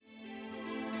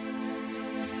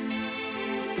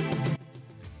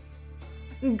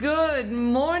Good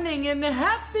morning and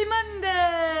happy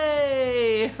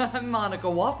Monday! I'm Monica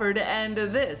Wofford and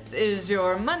this is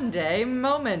your Monday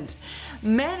Moment.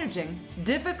 Managing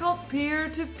difficult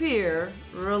peer-to-peer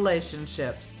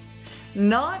relationships.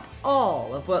 Not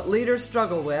all of what leaders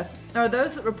struggle with are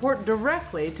those that report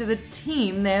directly to the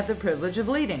team they have the privilege of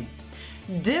leading.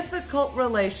 Difficult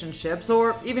relationships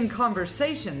or even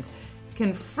conversations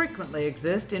can frequently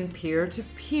exist in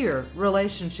peer-to-peer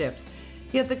relationships.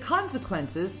 Yet the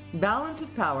consequences, balance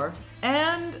of power,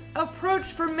 and approach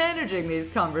for managing these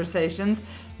conversations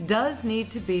does need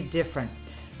to be different.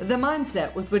 The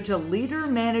mindset with which a leader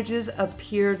manages a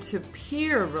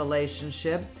peer-to-peer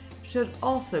relationship should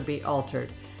also be altered.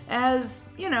 As,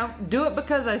 do it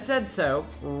because I said so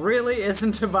really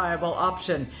isn't a viable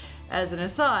option. As an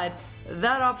aside,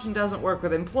 that option doesn't work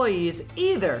with employees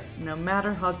either, no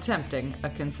matter how tempting a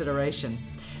consideration.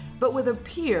 But with a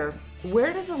peer,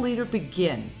 where does a leader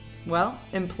begin? Well,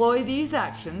 employ these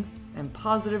actions and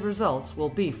positive results will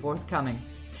be forthcoming.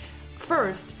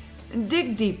 First,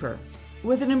 dig deeper.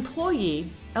 With an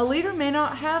employee, a leader may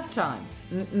not have time,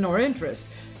 nor interest,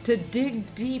 to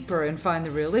dig deeper and find the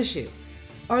real issue.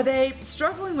 Are they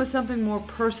struggling with something more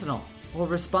personal or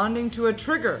responding to a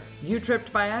trigger you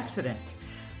tripped by accident?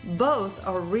 Both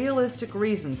are realistic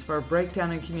reasons for a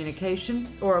breakdown in communication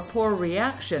or a poor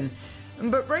reaction,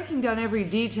 but breaking down every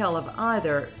detail of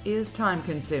either is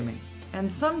time-consuming,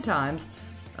 and sometimes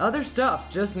other stuff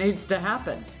just needs to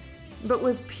happen. But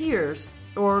with peers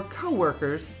or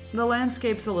co-workers, the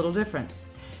landscape's a little different.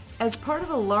 As part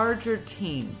of a larger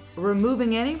team,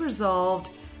 removing any resolved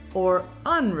or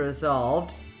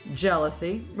unresolved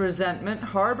jealousy, resentment,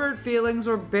 harbored feelings,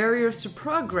 or barriers to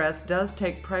progress does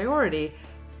take priority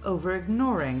over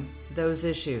ignoring those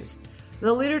issues.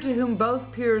 The leader to whom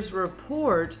both peers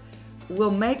report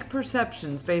will make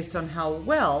perceptions based on how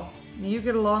well you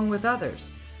get along with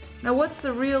others. Now, what's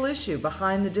the real issue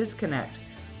behind the disconnect?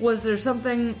 Was there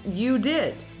something you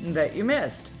did that you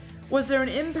missed? Was there an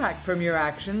impact from your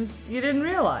actions you didn't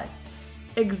realize?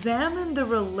 Examine the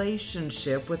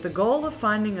relationship with the goal of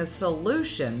finding a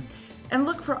solution and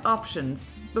look for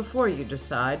options before you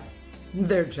decide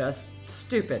they're just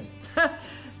stupid.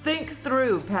 Think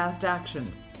through past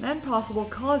actions and possible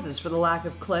causes for the lack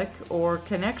of click or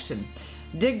connection.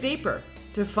 Dig deeper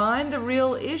to find the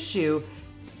real issue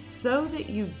so that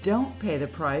you don't pay the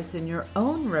price in your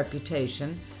own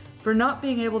reputation for not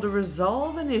being able to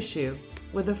resolve an issue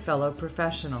with a fellow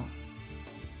professional.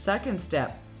 Second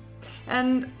step,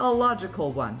 and a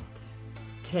logical one,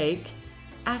 take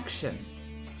action.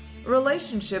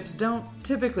 Relationships don't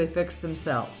typically fix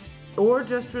themselves or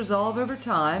just resolve over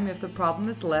time if the problem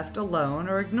is left alone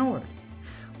or ignored.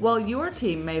 While your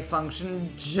team may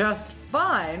function just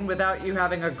fine without you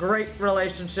having a great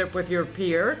relationship with your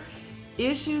peer,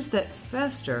 issues that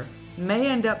fester may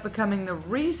end up becoming the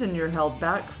reason you're held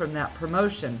back from that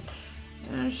promotion,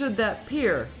 should that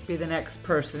peer be the next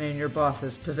person in your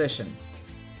boss's position.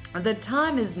 The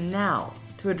time is now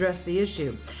to address the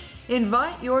issue.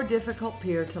 Invite your difficult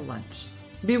peer to lunch.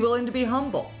 Be willing to be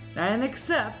humble and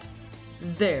accept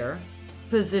their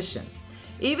position.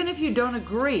 Even if you don't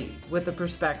agree with the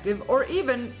perspective or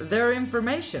even their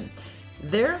information,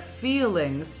 their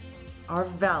feelings are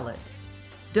valid.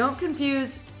 Don't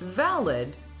confuse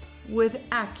valid with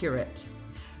accurate.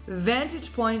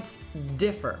 Vantage points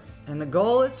differ, and the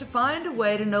goal is to find a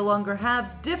way to no longer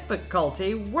have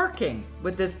difficulty working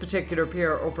with this particular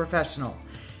peer or professional.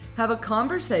 Have a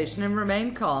conversation and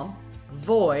remain calm,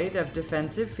 void of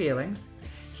defensive feelings.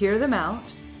 Hear them out.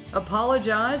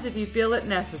 Apologize if you feel it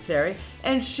necessary,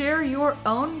 and share your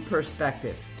own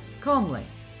perspective calmly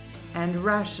and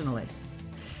rationally.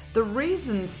 The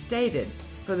reasons stated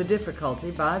for the difficulty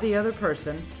by the other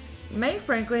person may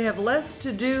frankly have less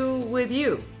to do with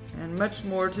you and much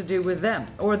more to do with them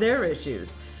or their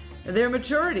issues. Their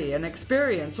maturity and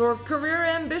experience or career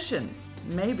ambitions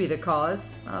may be the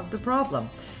cause of the problem.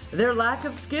 Their lack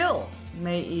of skill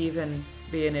may even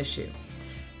be an issue.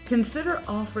 Consider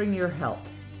offering your help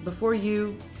before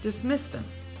you dismiss them.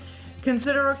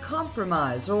 Consider a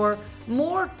compromise or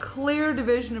more clear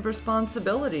division of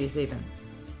responsibilities even.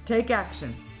 Take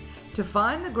action to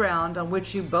find the ground on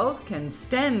which you both can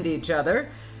stand each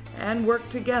other and work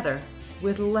together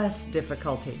with less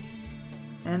difficulty.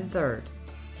 And third,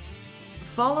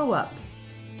 follow up.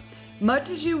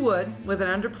 Much as you would with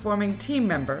an underperforming team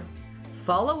member,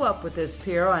 follow up with this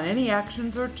peer on any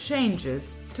actions or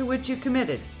changes to which you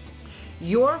committed.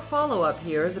 Your follow-up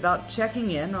here is about checking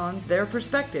in on their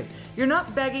perspective. You're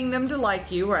not begging them to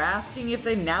like you or asking if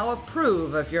they now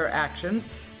approve of your actions,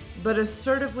 but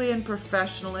assertively and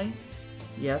professionally,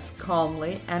 yes,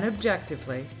 calmly and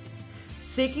objectively,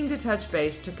 seeking to touch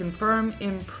base to confirm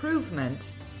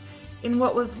improvement in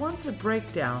what was once a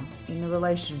breakdown in the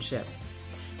relationship.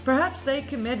 Perhaps they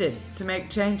committed to make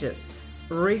changes.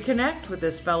 Reconnect with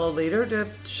this fellow leader to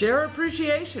share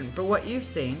appreciation for what you've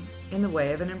seen in the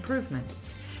way of an improvement.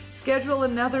 Schedule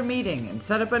another meeting and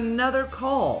set up another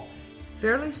call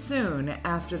fairly soon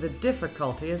after the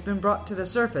difficulty has been brought to the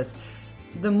surface.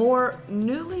 The more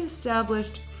newly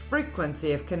established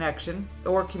frequency of connection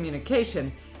or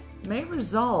communication may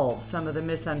resolve some of the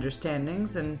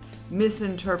misunderstandings and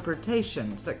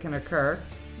misinterpretations that can occur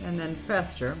and then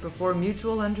fester before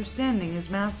mutual understanding is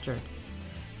mastered.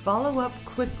 Follow up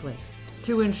quickly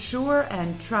to ensure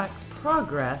and track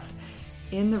progress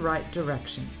in the right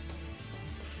direction.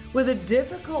 With a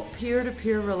difficult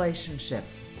peer-to-peer relationship,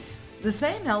 the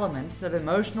same elements of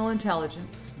emotional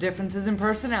intelligence, differences in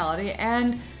personality,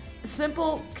 and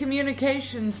simple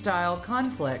communication style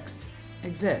conflicts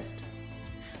exist.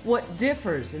 What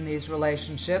differs in these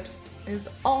relationships is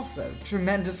also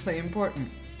tremendously important.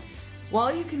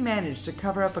 While you can manage to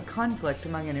cover up a conflict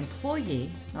among an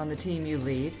employee on the team you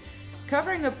lead,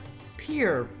 covering a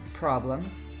peer problem,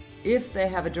 if they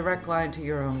have a direct line to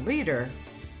your own leader,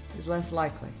 is less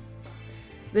likely.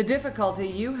 The difficulty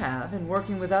you have in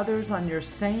working with others on your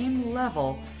same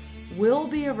level will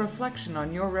be a reflection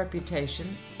on your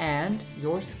reputation and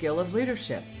your skill of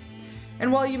leadership.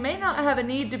 And while you may not have a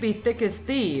need to be thick as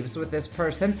thieves with this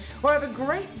person or have a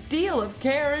great deal of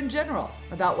care in general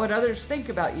about what others think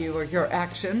about you or your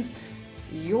actions,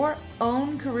 your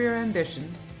own career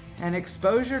ambitions and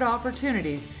exposure to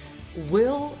opportunities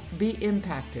will be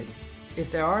impacted if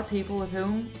there are people with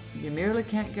whom you merely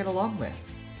can't get along with.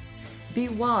 Be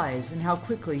wise in how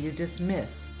quickly you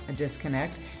dismiss a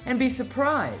disconnect and be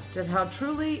surprised at how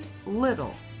truly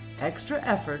little extra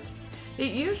effort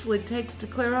it usually takes to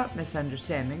clear up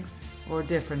misunderstandings or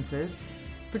differences,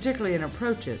 particularly in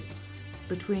approaches,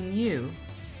 between you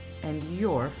and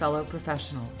your fellow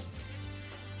professionals.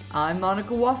 I'm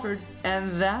Monica Wofford,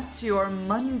 and that's your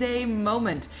Monday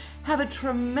Moment. Have a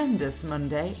tremendous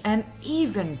Monday, an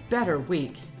even better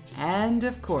week, and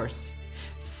of course,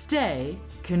 stay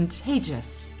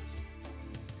contagious.